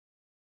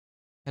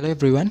Hello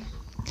everyone,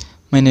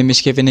 my name is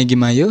Kevin Egy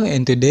Mayo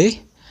and today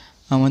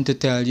I want to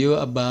tell you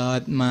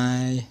about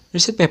my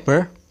research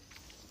paper.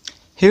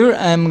 Here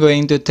I'm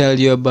going to tell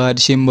you about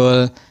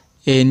symbol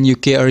in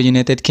UK or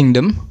United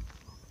Kingdom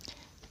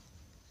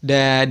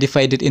that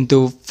divided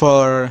into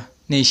four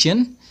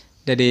nations,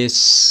 that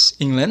is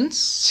England,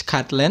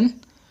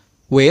 Scotland,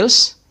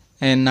 Wales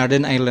and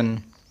Northern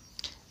Ireland.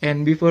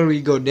 And before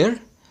we go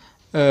there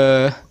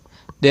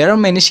are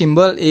many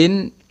symbols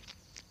in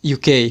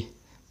UK.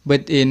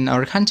 But in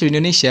our country,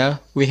 Indonesia,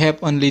 we have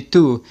only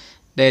two.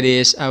 That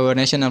is our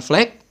national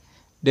flag,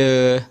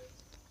 the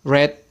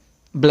red,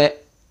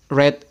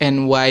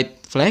 and white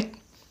flag,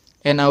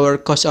 and our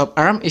coat of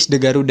arms is the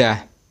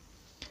Garuda.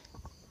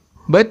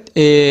 But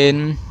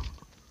in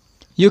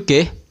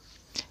UK,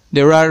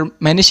 there are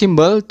many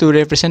symbols to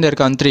represent their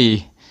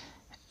country,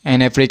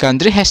 and every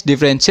country has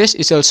differences.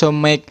 It also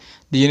make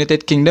the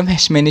United Kingdom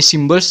has many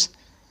symbols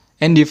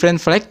and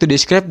different flags to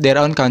describe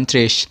their own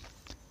countries.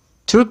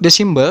 Through the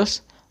symbols,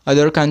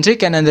 other country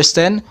can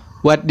understand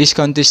what this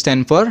country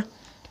stand for,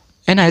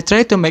 and I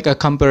try to make a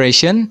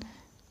comparison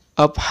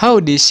of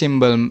how these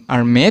symbols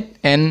are made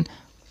and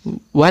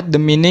what the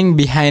meaning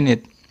behind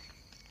it.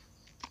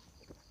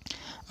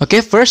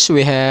 Okay, first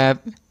we have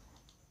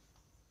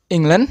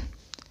England.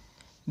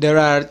 There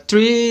are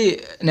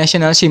three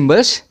national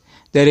symbols.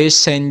 There is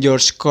St.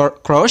 George's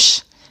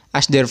Cross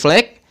as their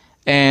flag,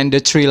 and the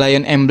three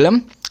lion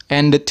emblem,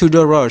 and the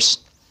Tudor rose.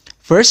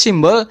 First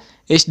symbol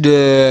is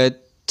the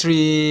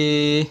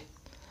three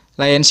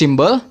lion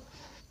symbol.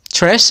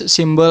 Trash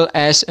symbol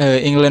as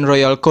England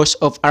Royal Coat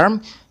of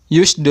Arms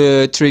use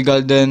the three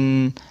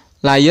golden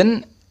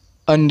lion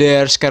on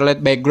their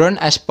scarlet background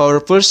as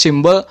powerful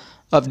symbol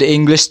of the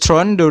English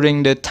throne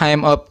during the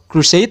time of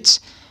Crusades,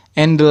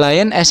 and the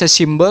lion as a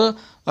symbol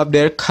of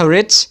their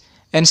courage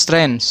and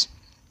strength.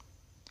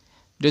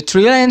 The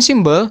three lion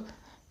symbol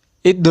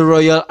is the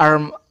royal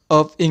arm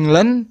of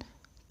England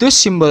to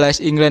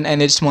symbolize England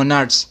and its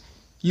monarchs.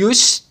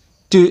 Used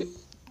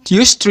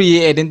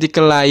three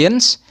identical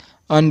lions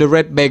on the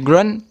red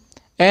background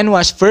and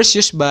was first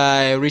used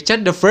by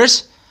Richard I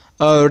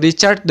or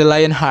Richard the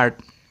Lionheart.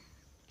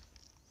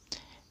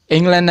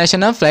 England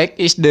national flag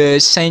is the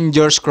St.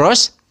 George's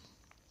Cross.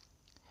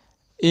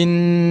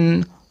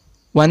 In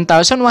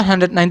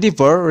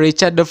 1194,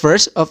 Richard I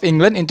of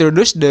England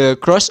introduced the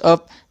Cross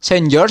of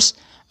St. George,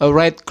 a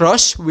red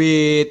cross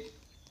with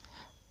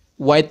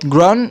white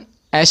ground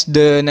as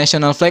the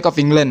national flag of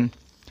England,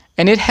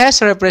 and it has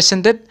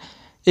represented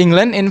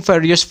England in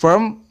various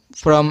forms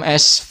from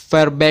as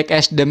far back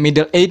as the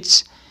Middle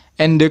Ages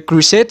and the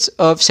Crusades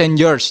of St.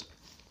 George,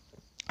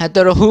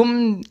 after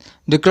whom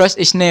the cross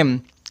is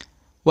named,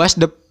 was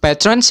the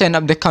patron saint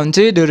of the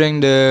country during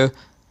the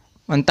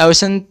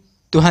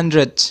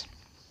 1200s.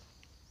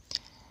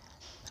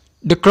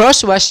 The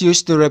cross was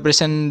used to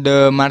represent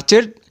the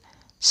martyred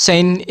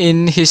saint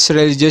in his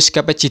religious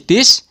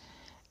capacities,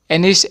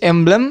 and his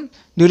emblem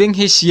during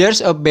his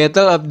years of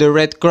battle of the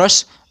Red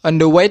Cross on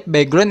the white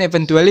background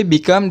eventually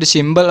became the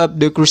symbol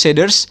of the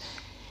Crusaders,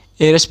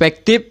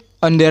 irrespective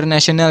on their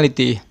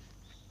nationality.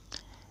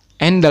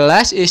 And the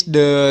last is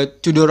the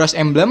Tudor rose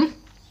emblem,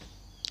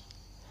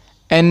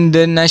 and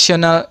the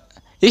national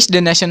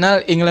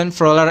England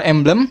floral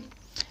emblem,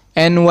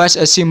 and was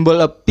a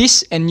symbol of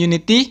peace and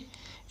unity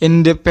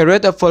in the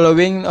period of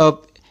following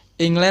of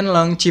England's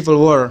long civil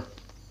war.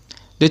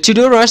 The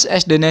Tudor rose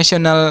as the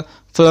national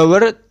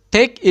flower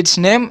take its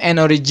name and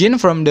origin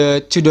from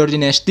the Tudor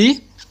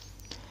dynasty,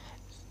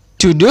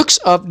 two dukes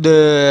of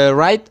the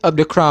right of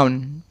the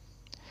crown.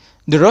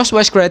 The rose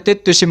was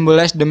created to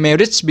symbolize the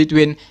marriage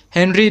between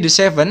Henry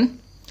VII,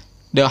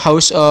 the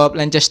House of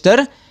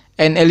Lancaster,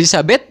 and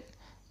Elizabeth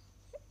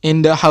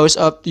in the House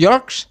of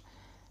York,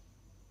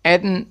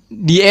 at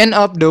the end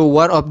of the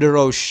War of the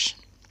Rose.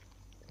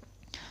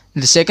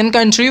 The second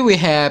country we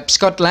have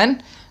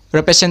Scotland,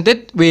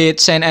 represented with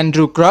St.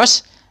 Andrew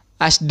Cross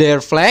as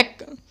their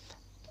flag,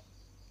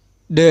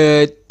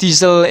 the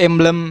Thistle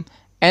emblem,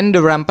 and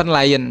the rampant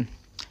lion.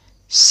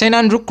 St.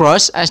 Andrew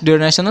Cross as their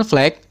national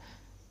flag.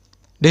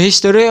 The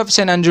history of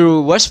St.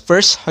 Andrew was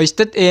first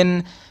hoisted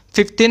in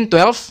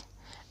 1512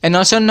 and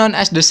also known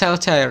as the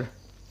Saltire.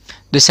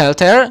 The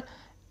Saltire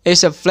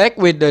is a flag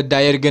with a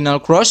diagonal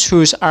cross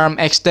whose arm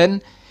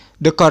extend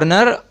the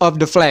corner of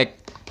the flag.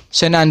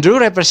 St. Andrew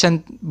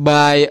represented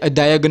by a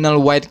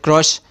diagonal white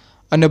cross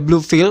on a blue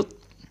field.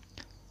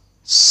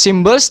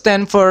 Symbols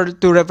stand for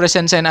to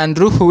represent St.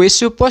 Andrew, who is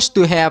supposed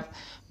to have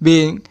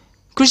been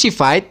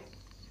crucified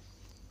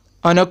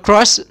on a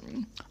cross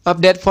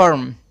of that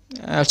form,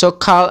 also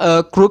called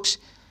a crux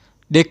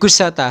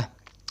decussata,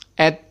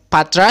 at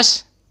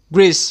Patras,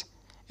 Greece,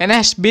 and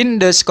has been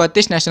the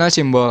Scottish national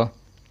symbol.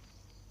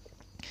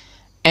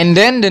 And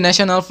then the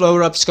national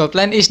flower of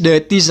Scotland is the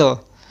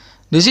thistle.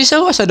 The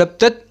thistle was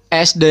adopted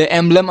as the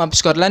emblem of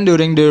Scotland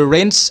during the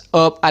reign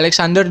of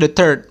Alexander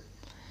III.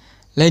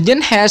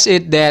 Legend has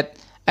it that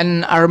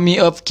an army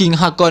of King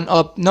Haakon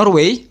of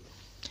Norway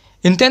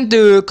intended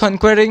to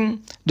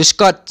conquering the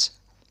Scots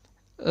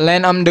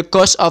land on the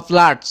coast of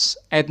Largs.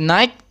 At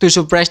night, to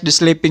surprise the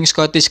sleeping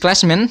Scottish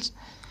clansmen,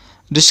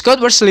 the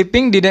Scots were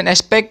sleeping, didn't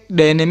expect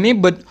the enemy,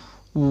 but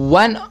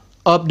one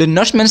of the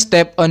Norsemen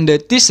stepped on the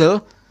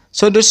thistle,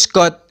 so the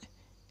Scots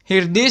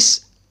hear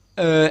this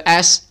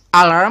as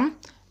alarm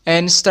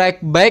and strike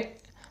back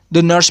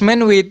the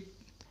Norsemen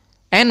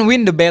and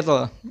win the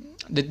battle.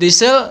 The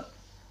thistle,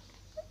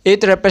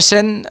 it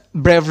represents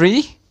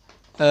bravery,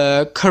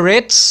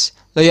 courage,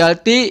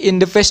 loyalty in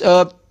the face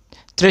of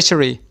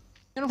treachery.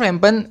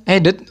 Rampant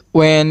added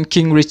when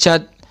King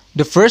Richard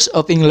the First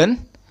of England,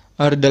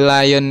 or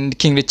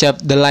King Richard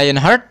the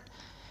Lionheart,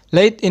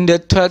 late in the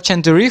 12th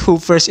century, who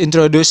first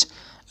introduced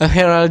a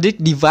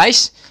heraldic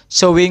device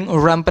showing a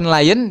rampant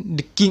lion,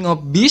 the king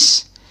of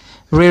beasts,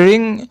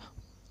 rearing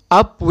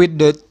up with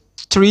the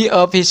three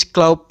of his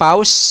claw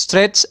paws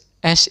stretched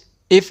as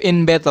if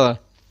in battle.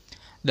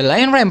 The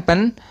lion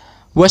rampant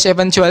was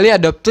eventually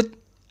adopted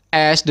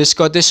as the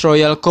Scottish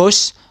royal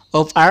coat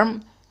of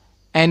arms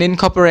and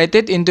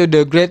incorporated into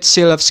the Great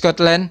Seal of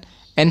Scotland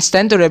and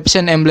stand to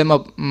represent emblem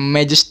of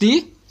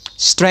majesty,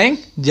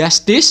 strength,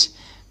 justice,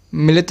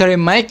 military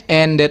might,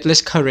 and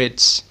deathless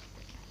courage.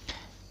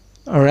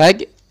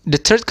 Alright, the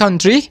third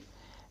country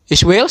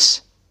is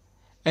Wales,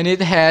 and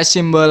it has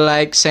symbol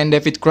like Saint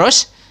David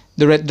cross,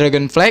 the red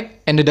dragon flag,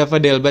 and the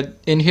daffodil. But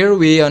in here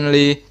we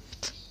only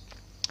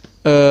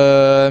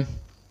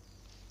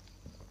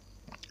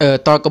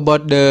talk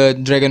about the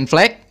dragon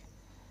flag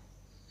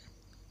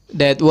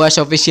that was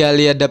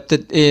officially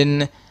adopted in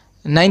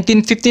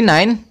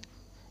 1959,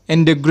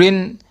 and the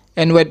green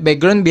and white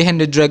background behind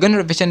the dragon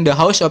represent the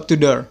House of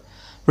Tudor.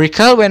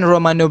 Recall when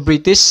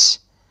Romano-British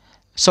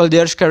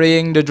soldiers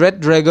carrying the red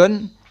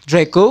dragon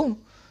Draco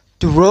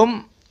to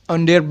Rome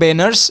on their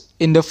banners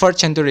in the 4th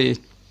century.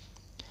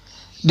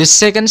 The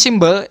second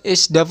symbol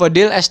is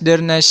daffodil as their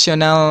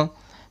national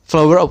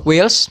flower of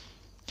Wales,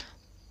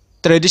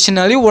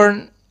 traditionally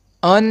worn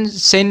on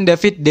Saint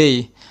David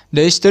Day.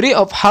 The history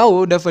of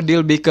how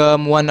daffodil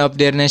became one of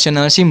their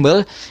national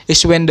symbols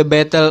is when the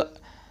Battle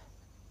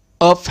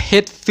of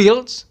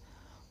Hatfield,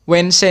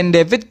 when Saint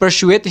David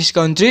persuaded his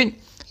country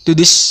to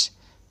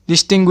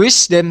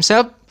distinguish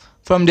themselves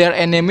from their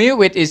enemy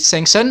with its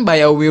sanction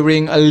by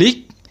wearing a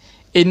leek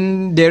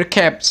in their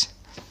caps.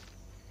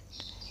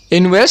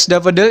 In Wales,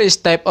 daffodil is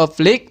type of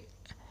leek,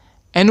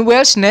 and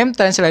Welsh name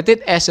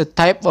translated as a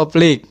type of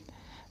leek.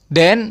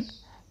 Then,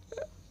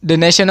 the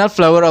national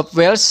flower of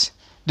Wales,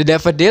 the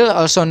daffodil,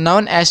 also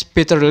known as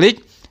Peter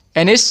leek,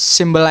 and is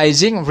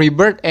symbolizing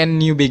rebirth and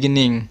new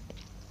beginning.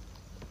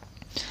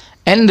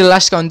 And the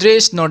last country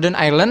is Northern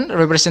Ireland,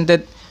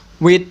 represented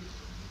with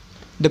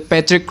the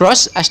Patrick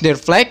Cross as their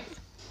flag,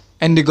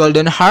 and the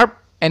golden harp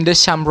and the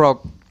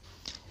shamrock.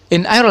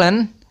 In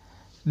Ireland,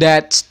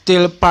 that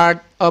still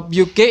part of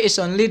UK is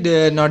only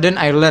the Northern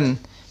Ireland,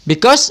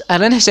 because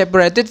Ireland has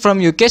separated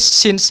from UK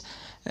since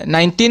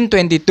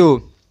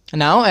 1922.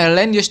 Now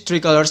Ireland used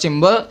tricolor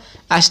symbol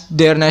as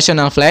their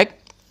national flag.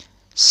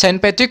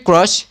 St. Patrick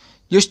Cross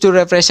used to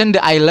represent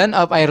the island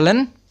of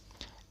Ireland,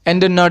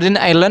 and the Northern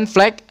Ireland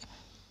flag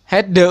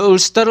had the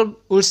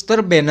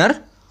Ulster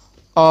banner,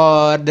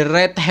 or the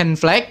red hand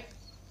flag,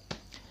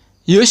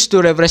 used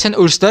to represent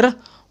Ulster,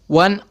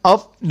 one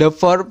of the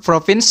 4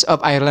 provinces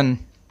of Ireland.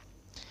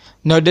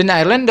 Northern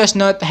Ireland does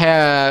not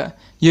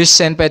use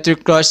St.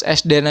 Patrick Cross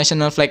as their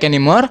national flag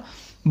anymore,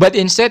 but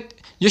instead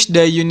use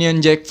the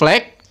Union Jack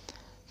flag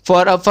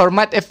for a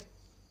formal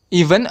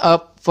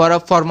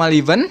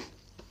event,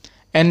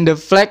 and the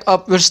flag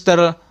of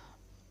Ulster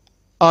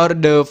or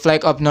the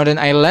flag of Northern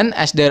Ireland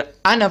as their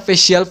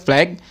unofficial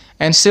flag,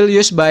 and still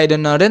used by the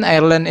Northern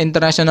Ireland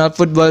international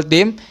football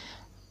team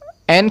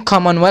and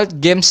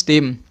Commonwealth Games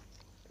team.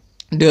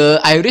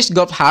 The Irish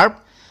golf harp,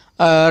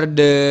 or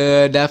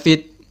the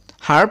David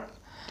harp,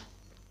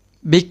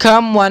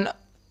 become one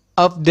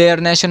of their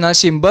national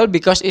symbol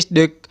because it's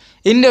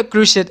in the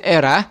Crusade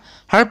era,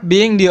 harp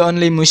being the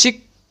only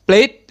music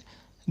played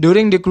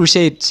during the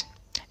Crusades.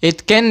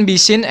 It can be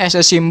seen as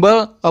a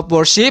symbol of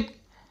worship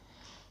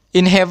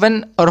in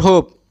heaven or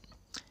hope.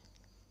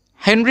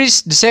 Henry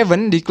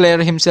VII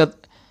declared himself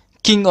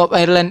King of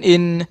Ireland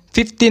in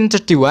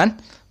 1531.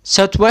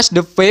 Such was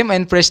the fame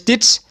and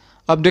prestige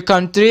of the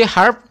country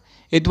harp,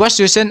 it was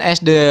chosen as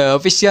the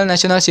official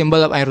national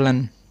symbol of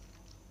Ireland.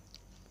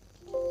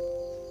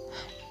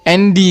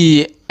 And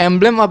the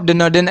emblem of the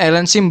Northern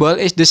Ireland symbol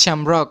is the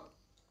shamrock.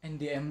 And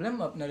the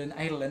emblem of Northern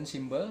Ireland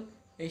symbol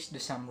is the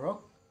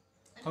shamrock.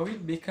 How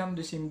it became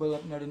the symbol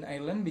of Northern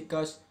Ireland?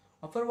 Because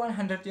over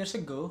 100 years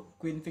ago,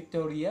 Queen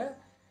Victoria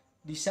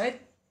decided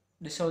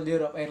the soldier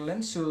of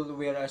Ireland should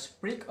wear a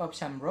sprig of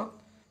shamrock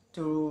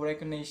to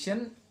recognize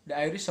the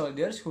Irish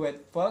soldiers who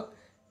had fought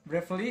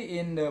bravely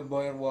in the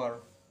Boer War.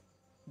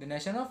 The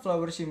national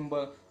flower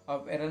symbol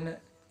of Ireland is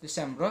the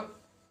shamrock,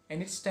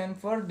 and it stands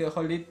for the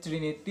Holy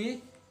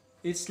Trinity.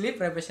 Its leaf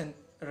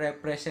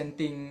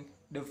representing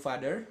the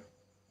Father,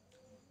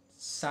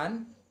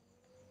 Son,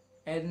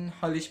 and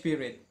Holy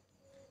Spirit.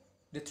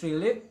 The 3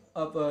 leaves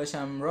of a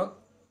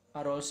shamrock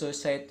are also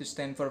said to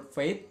stand for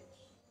faith,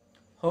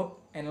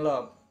 hope, and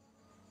love.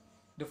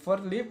 The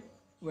 4th leaf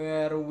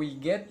where we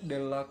get the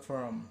lock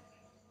from.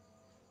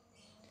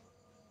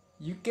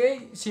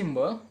 UK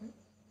symbol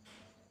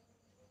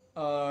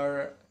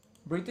or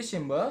British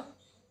symbol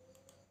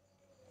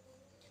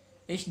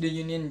is the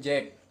Union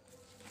Jack.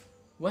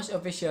 Was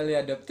officially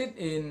adopted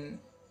in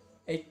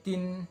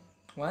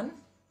 1801.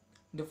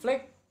 The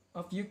flag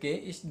of UK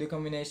is the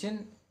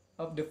combination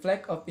of the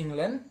flag of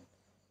England,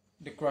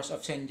 the cross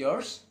of St.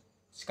 George,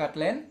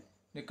 Scotland,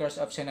 the cross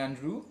of St.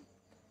 Andrew,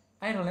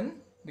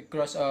 Ireland, the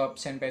cross of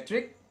St.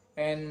 Patrick,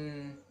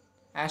 and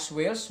as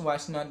Wales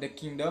was not the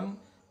kingdom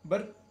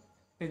but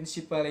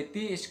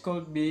principality, it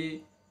could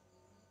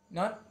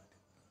not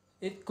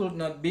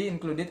be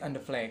included on the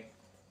flag.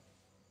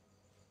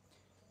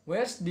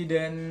 Wales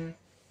didn't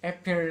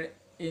appear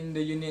in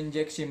the Union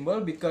Jack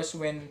symbol because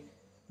when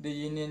the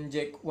Union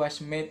Jack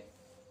was made,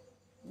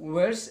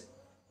 Wales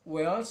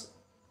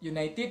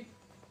united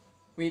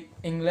with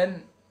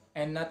England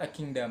and not a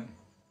kingdom.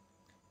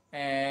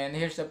 And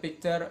here's a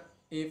picture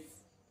if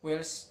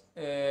Wales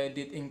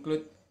did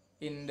include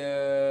in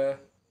the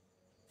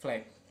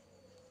flag.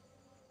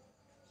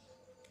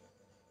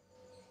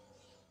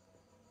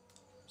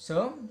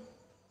 So,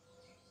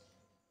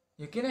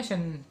 UK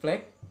nation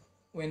flag,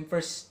 when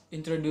first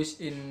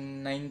introduced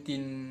in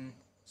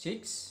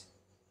 1606,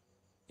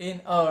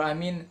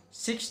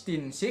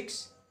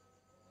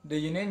 the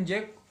Union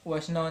Jack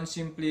was known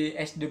simply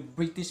as the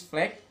British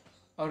flag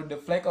or the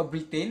flag of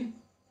Britain,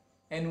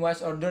 and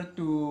was ordered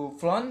to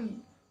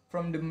flown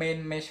from the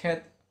main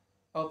masthead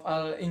of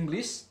all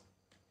English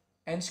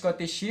and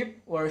Scottish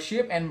ship,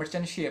 warship, and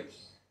merchant ship.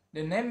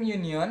 The name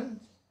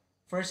Union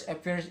first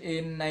appears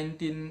in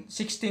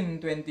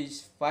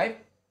 1625,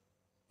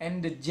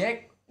 and the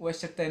Jack was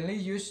certainly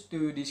used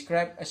to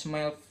describe a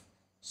small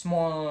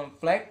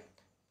flag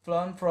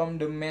flown from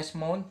the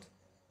mast-mount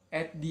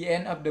at the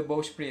end of the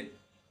bowsprit.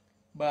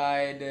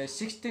 By the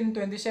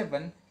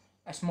 1627,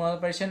 a small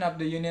version of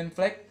the Union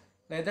flag,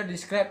 later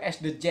described as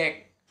the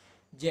Jack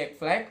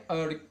flag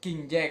or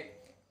King Jack,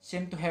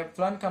 seemed to have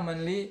flown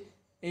commonly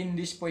in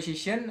this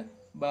position.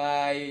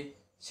 By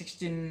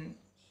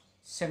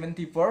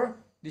 1674,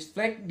 this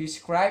flag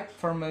described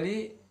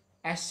formally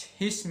as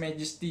His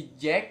Majesty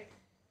Jack,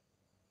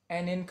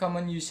 and in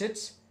common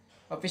usage,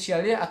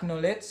 officially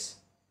acknowledged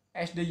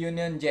as the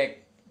Union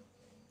Jack.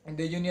 And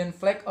the Union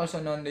flag, also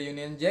known the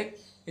Union Jack,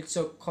 it's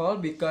so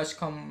called because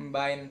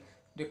combine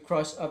the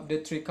cross of the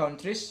three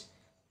countries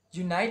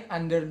unite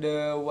under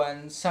the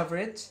one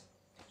suffrage,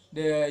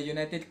 the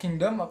United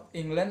Kingdom of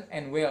England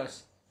and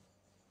Wales,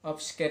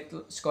 of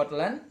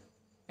Scotland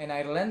and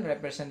Ireland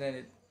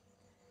represented.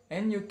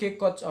 And UK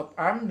coats of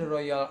arms, the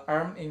royal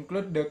arm,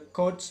 include the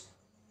coats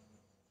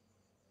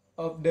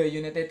of the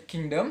United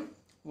Kingdom,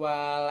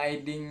 while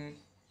adding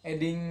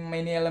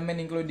many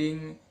elements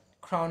including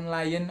crown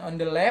lion on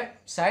the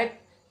left side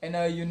and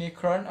a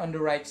unicorn on the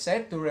right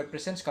side to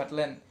represent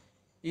Scotland.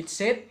 It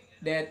said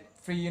that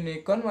free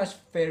unicorn was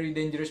very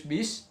dangerous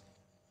beast,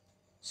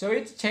 so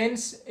it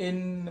changed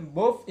in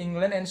both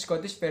England and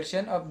Scottish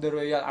version of the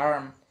royal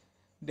arm.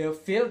 The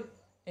field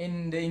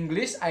in the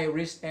English,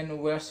 Irish,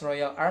 and Welsh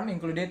royal arm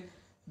included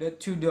the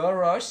Tudor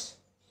rose,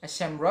 a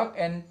shamrock,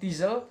 and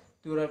thistle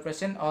to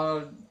represent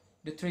all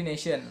the three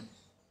nations.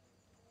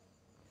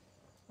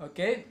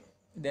 Okay,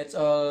 that's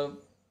all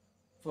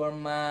for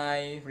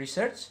my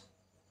research.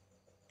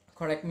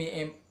 Correct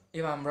me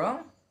if I'm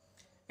wrong,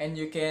 and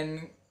you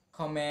can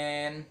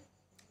comment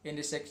in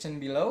the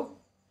section below.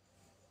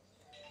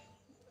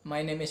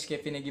 My name is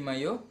Kevin Egy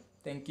Mayo.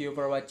 Thank you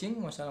for watching.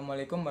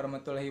 Wassalamualaikum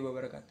warahmatullahi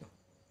wabarakatuh.